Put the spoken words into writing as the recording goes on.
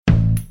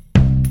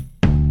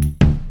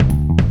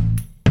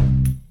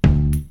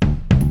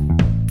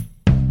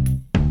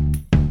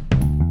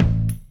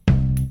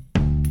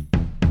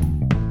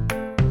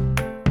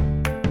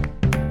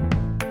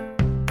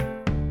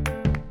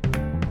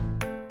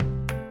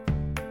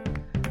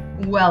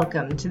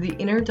Welcome to the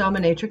Inner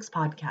Dominatrix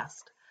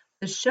Podcast,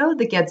 the show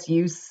that gets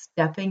you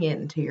stepping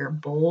into your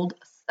bold,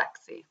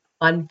 sexy,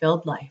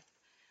 fun-filled life.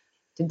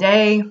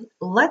 Today,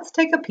 let's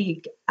take a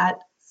peek at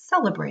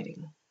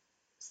celebrating.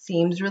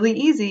 Seems really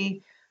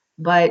easy,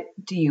 but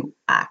do you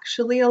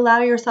actually allow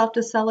yourself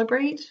to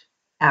celebrate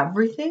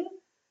everything?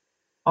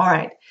 All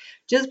right,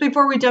 just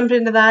before we jump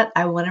into that,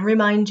 I want to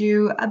remind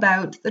you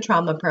about the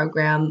trauma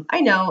program.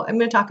 I know I'm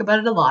going to talk about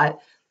it a lot,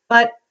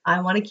 but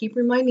I want to keep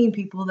reminding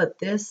people that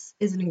this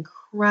is an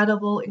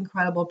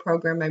incredible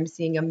program. I'm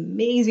seeing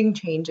amazing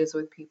changes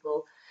with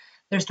people.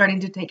 They're starting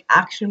to take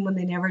action when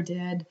they never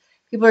did.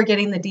 People are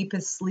getting the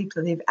deepest sleep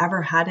that they've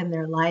ever had in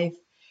their life.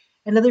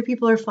 And other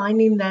people are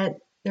finding that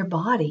their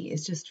body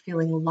is just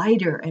feeling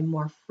lighter and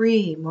more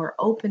free, more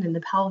open in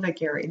the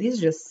pelvic area. These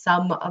are just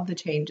some of the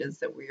changes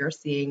that we are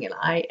seeing, and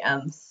I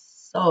am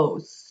so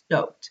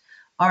stoked.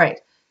 All right,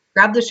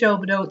 grab the show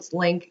notes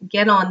link,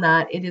 get on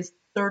that. It is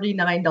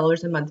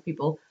 $39 a month,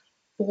 people.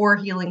 4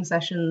 healing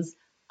sessions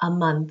a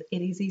month.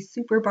 It is a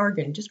super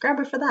bargain. Just grab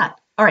it for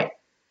that. All right,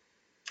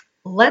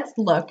 let's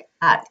look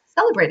at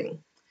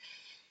celebrating.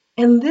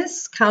 And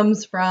this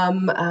comes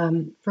from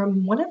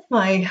one of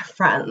my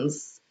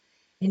friends.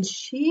 And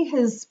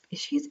she's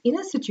in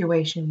a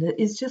situation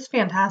that is just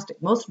fantastic.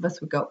 Most of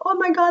us would go, oh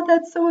my God,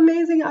 that's so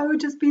amazing. I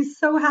would just be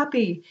so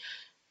happy.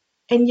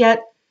 And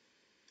yet,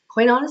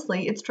 quite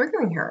honestly, it's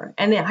triggering her.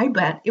 And I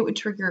bet it would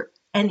trigger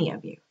any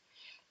of you.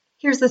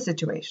 Here's the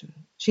situation.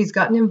 She's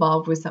gotten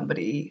involved with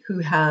somebody who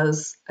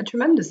has a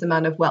tremendous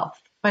amount of wealth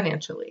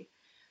financially.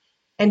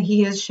 And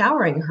he is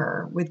showering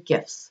her with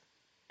gifts.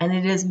 And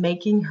it is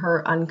making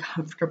her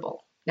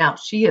uncomfortable. Now,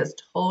 she is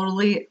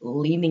totally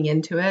leaning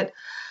into it.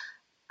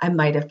 I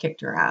might have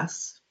kicked her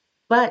ass.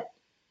 But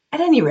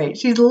at any rate,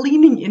 she's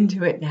leaning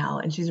into it now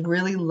and she's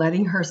really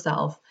letting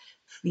herself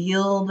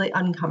feel the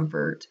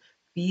uncomfort,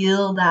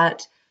 feel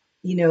that,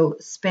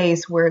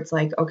 space where it's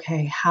like,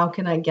 okay, how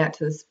can I get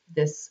to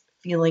this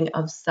feeling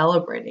of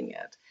celebrating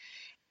it?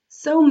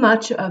 So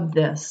much of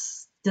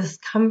this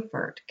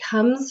discomfort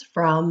comes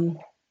from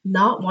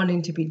not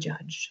wanting to be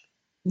judged,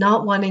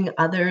 not wanting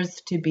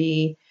others to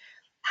be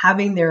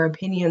having their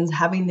opinions,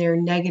 having their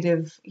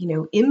negative,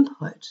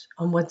 input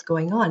on what's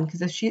going on.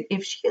 Because if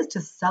she is to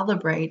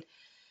celebrate,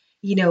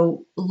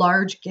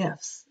 large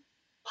gifts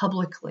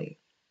publicly,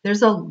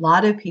 there's a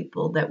lot of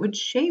people that would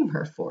shame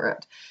her for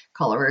it,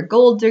 call her a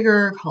gold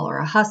digger, call her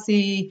a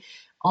hussy.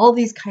 All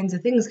these kinds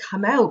of things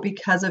come out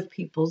because of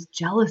people's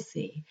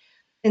jealousy.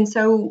 And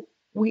so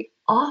we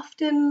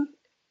often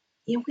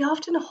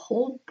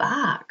hold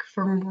back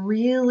from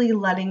really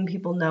letting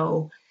people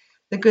know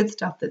the good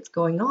stuff that's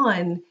going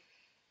on.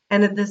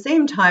 And at the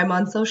same time,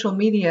 on social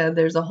media,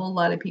 there's a whole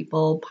lot of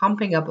people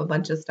pumping up a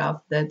bunch of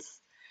stuff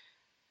that's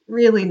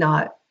really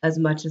not as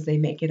much as they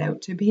make it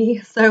out to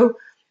be. So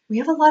we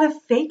have a lot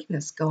of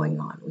fakeness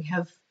going on. We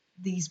have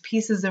these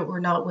pieces that we're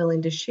not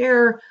willing to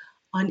share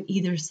on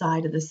either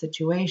side of the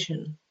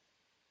situation.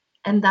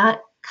 And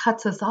that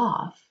cuts us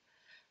off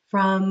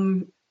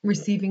from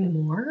receiving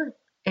more.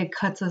 It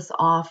cuts us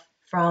off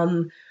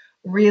from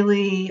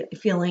really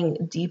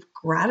feeling deep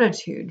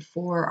gratitude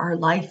for our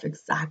life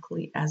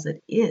exactly as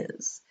it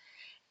is.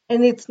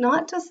 And it's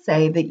not to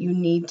say that you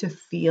need to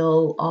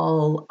feel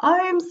all,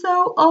 I'm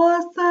so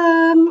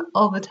awesome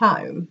all the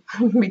time,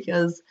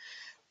 because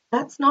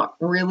that's not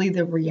really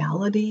the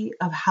reality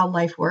of how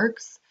life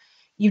works.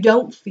 You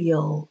don't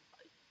feel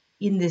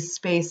in this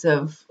space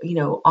of,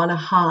 on a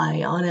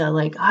high, on a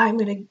like, I'm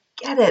going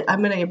to get it.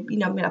 I'm going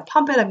to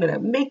pump it. I'm going to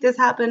make this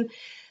happen.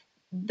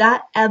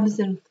 That ebbs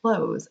and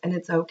flows and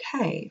it's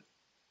okay.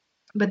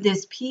 But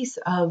this piece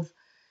of,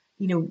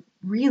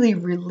 really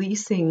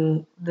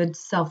releasing the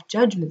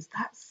self-judgments,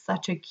 that's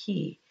such a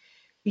key,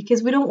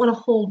 because we don't want to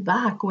hold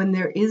back when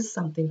there is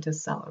something to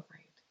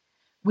celebrate.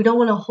 We don't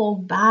want to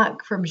hold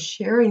back from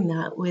sharing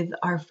that with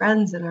our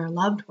friends and our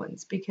loved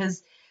ones,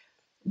 because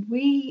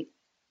we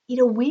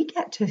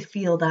get to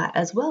feel that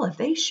as well. If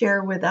they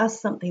share with us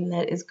something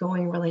that is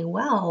going really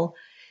well,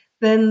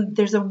 then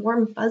there's a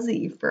warm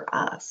fuzzy for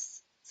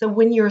us. So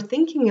when you're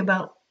thinking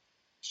about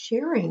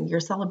sharing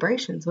your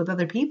celebrations with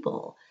other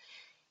people,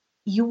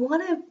 you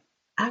want to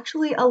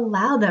actually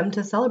allow them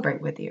to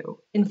celebrate with you.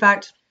 In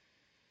fact,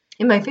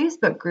 in my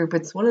Facebook group,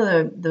 it's one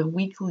of the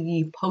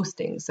weekly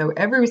postings. So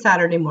every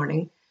Saturday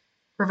morning,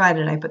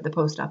 provided I put the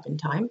post up in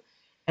time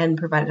and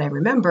provided I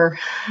remember,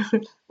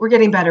 we're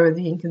getting better with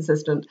being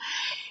consistent.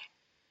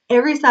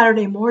 Every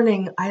Saturday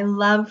morning, I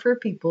love for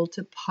people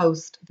to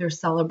post their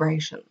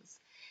celebrations.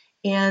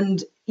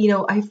 And,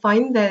 I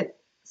find that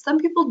some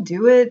people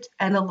do it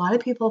and a lot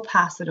of people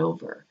pass it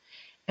over.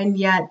 And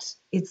yet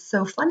it's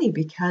so funny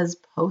because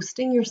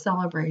posting your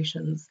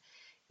celebrations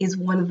is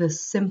one of the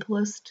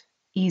simplest,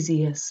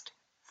 easiest,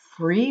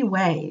 free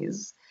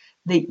ways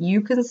that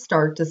you can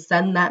start to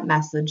send that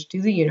message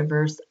to the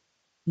universe.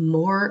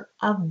 More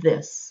of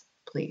this,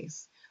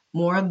 please.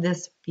 More of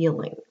this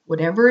feeling.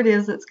 Whatever it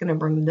is that's going to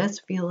bring this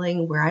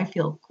feeling where I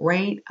feel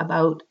great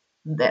about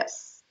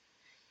this.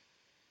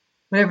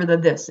 Whatever the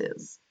this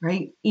is,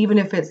 right? Even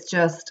if it's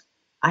just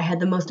I had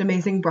the most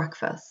amazing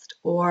breakfast,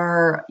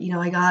 or,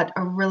 I got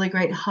a really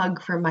great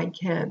hug from my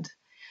kid,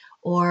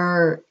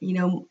 or,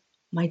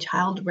 my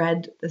child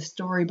read the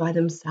story by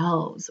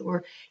themselves,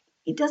 or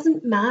it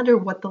doesn't matter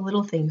what the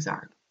little things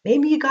are.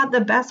 Maybe you got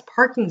the best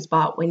parking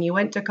spot when you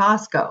went to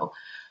Costco.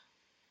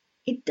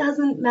 It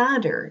doesn't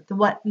matter.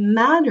 What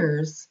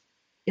matters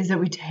is that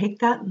we take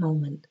that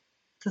moment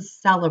to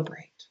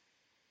celebrate,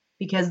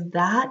 because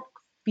that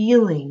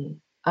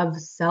feeling of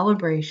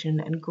celebration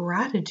and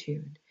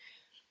gratitude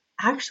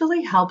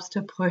actually helps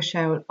to push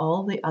out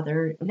all the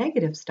other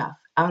negative stuff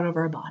out of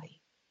our body,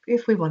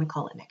 if we want to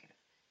call it negative.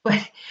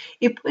 But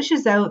it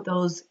pushes out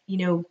those,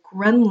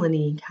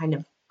 gremlin-y kind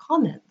of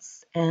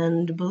comments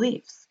and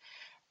beliefs.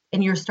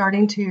 And you're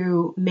starting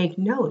to make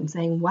note and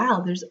saying,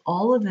 wow, there's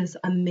all of this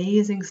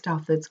amazing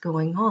stuff that's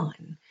going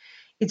on.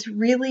 It's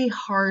really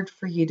hard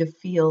for you to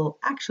feel,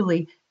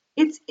 actually,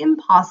 it's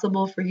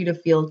impossible for you to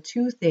feel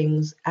two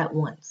things at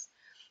once.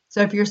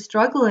 So if you're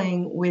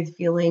struggling with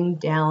feeling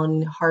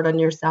down, hard on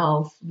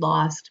yourself,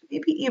 lost,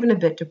 maybe even a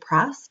bit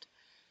depressed,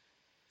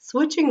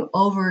 switching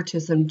over to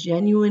some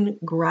genuine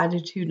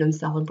gratitude and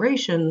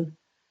celebration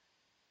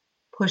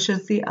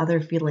pushes the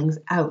other feelings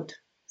out.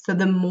 So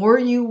the more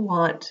you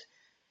want,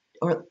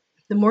 or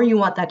the more you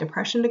want that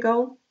depression to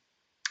go,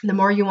 the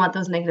more you want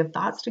those negative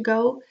thoughts to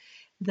go,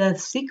 the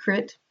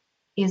secret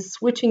is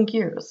switching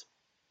gears.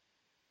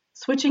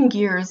 Switching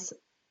gears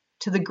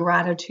to the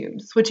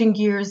gratitude, switching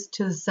gears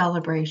to the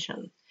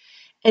celebration.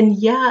 And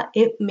yeah,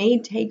 it may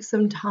take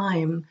some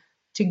time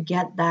to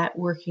get that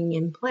working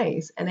in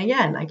place. And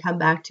again, I come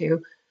back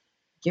to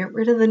get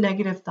rid of the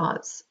negative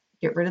thoughts,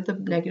 get rid of the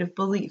negative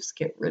beliefs,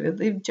 get rid of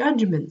the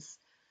judgments,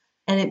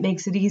 and it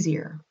makes it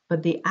easier.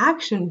 But the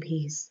action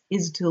piece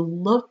is to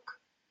look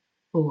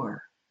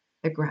for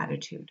the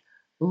gratitude,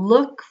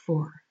 look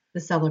for the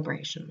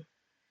celebration,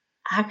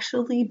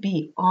 actually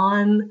be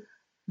on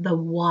the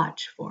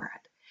watch for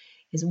it.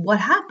 Is what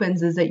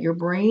happens is that your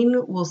brain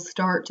will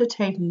start to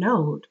take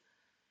note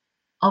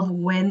of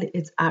when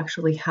it's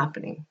actually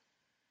happening.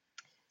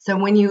 So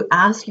when you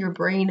ask your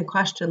brain a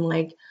question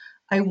like,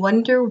 I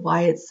wonder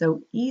why it's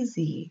so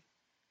easy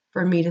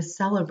for me to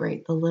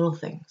celebrate the little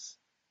things,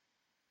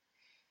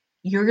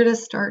 you're going to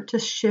start to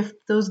shift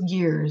those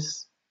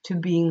gears to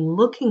being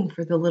looking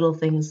for the little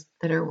things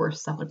that are worth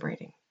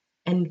celebrating.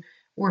 And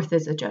worth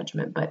is a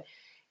judgment, but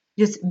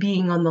just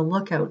being on the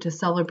lookout to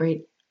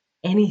celebrate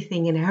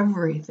anything and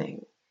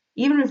everything,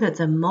 even if it's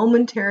a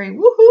momentary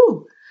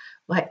woohoo,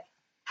 but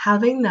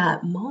having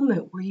that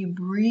moment where you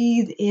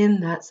breathe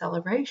in that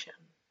celebration.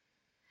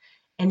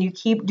 And you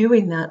keep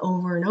doing that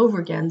over and over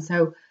again.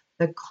 So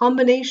the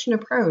combination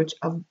approach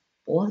of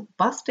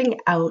busting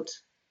out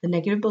the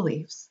negative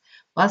beliefs,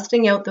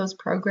 busting out those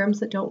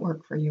programs that don't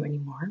work for you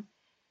anymore,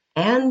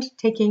 and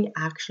taking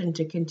action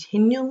to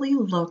continually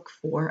look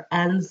for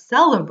and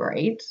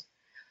celebrate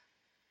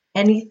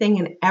anything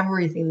and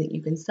everything that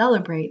you can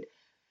celebrate,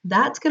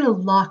 that's going to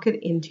lock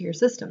it into your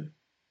system.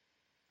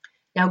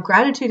 Now,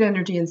 gratitude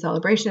energy and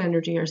celebration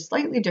energy are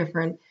slightly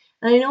different.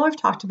 And I know I've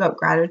talked about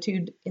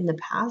gratitude in the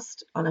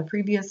past on a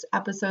previous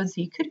episode,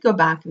 so you could go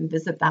back and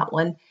visit that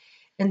one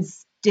and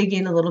dig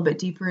in a little bit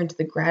deeper into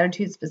the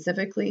gratitude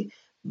specifically.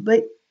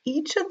 But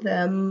each of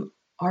them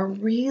are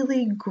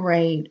really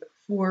great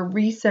for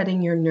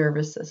resetting your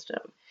nervous system.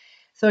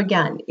 So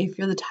again, if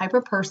you're the type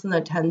of person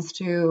that tends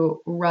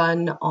to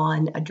run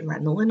on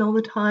adrenaline all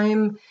the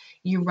time,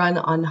 you run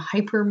on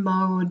hyper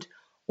mode,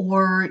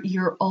 or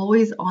you're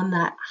always on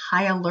that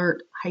high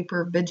alert,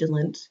 hyper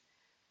vigilant,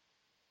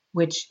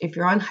 which if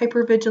you're on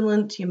hyper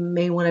vigilant, you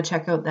may want to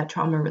check out that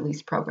trauma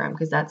release program,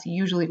 because that's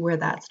usually where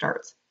that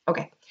starts.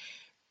 Okay.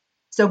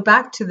 So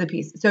back to the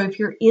piece. So if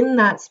you're in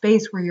that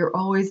space where you're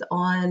always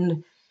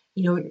on,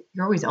 you're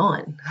always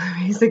on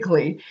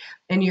basically,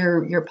 and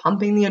you're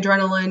pumping the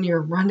adrenaline,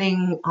 you're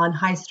running on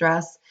high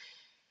stress,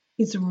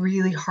 it's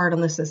really hard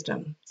on the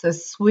system. So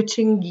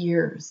switching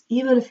gears,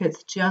 even if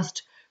it's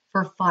just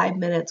for 5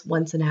 minutes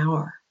once an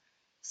hour,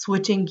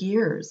 switching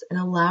gears and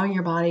allowing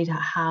your body to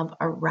have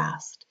a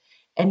rest.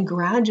 And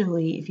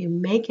gradually, if you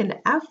make an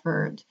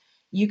effort,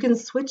 you can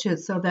switch it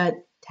so that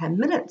 10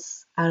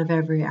 minutes out of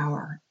every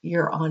hour,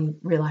 you're on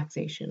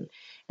relaxation.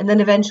 And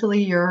then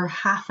eventually you're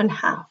half and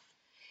half.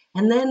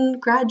 And then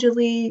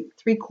gradually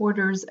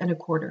 3/4 and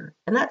 1/4.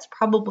 And that's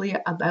probably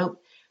about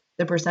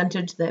the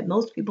percentage that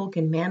most people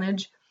can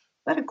manage.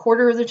 But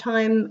 1/4 of the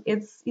time,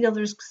 it's,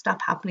 there's stuff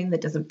happening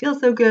that doesn't feel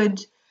so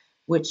good,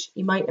 which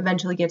you might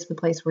eventually get to the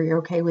place where you're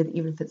okay with,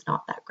 even if it's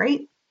not that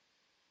great.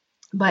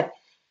 But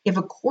if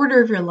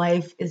 1/4 of your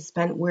life is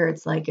spent where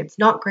it's like it's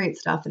not great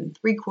stuff and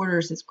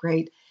 3/4 is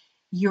great,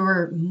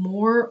 you're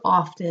more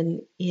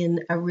often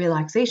in a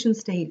relaxation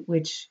state,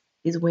 which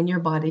is when your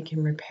body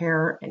can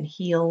repair and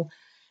heal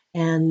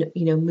and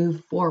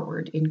move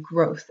forward in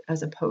growth,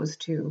 as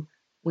opposed to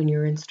when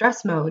you're in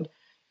stress mode,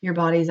 your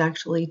body's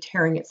actually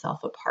tearing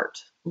itself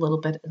apart a little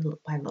bit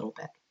by little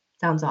bit.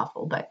 Sounds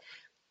awful, but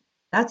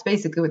that's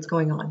basically what's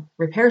going on.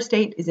 Repair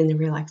state is in the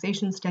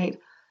relaxation state,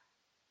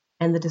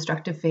 and the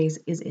destructive phase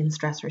is in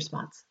stress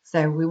response.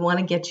 So we want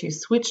to get you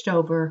switched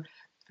over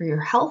for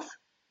your health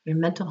your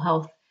mental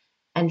health,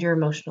 and your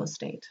emotional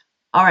state.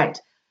 All right,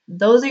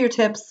 those are your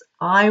tips.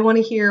 I want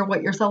to hear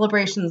what your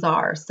celebrations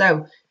are.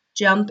 So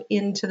jump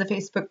into the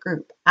Facebook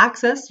group,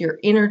 access your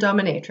inner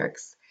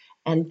dominatrix,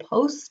 and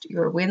post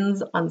your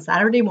wins on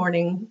Saturday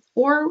morning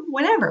or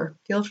whenever.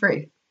 Feel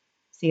free.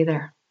 See you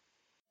there.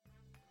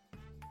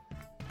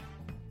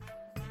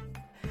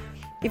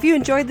 If you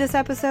enjoyed this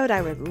episode,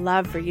 I would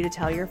love for you to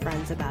tell your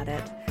friends about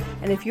it.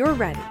 And if you're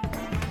ready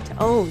to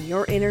own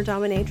your inner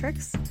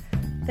dominatrix,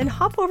 then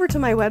hop over to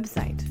my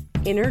website,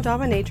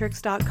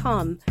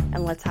 innerdominatrix.com,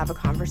 and let's have a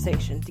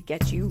conversation to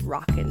get you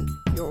rocking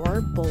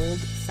your bold,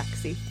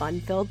 sexy,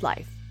 fun-filled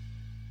life.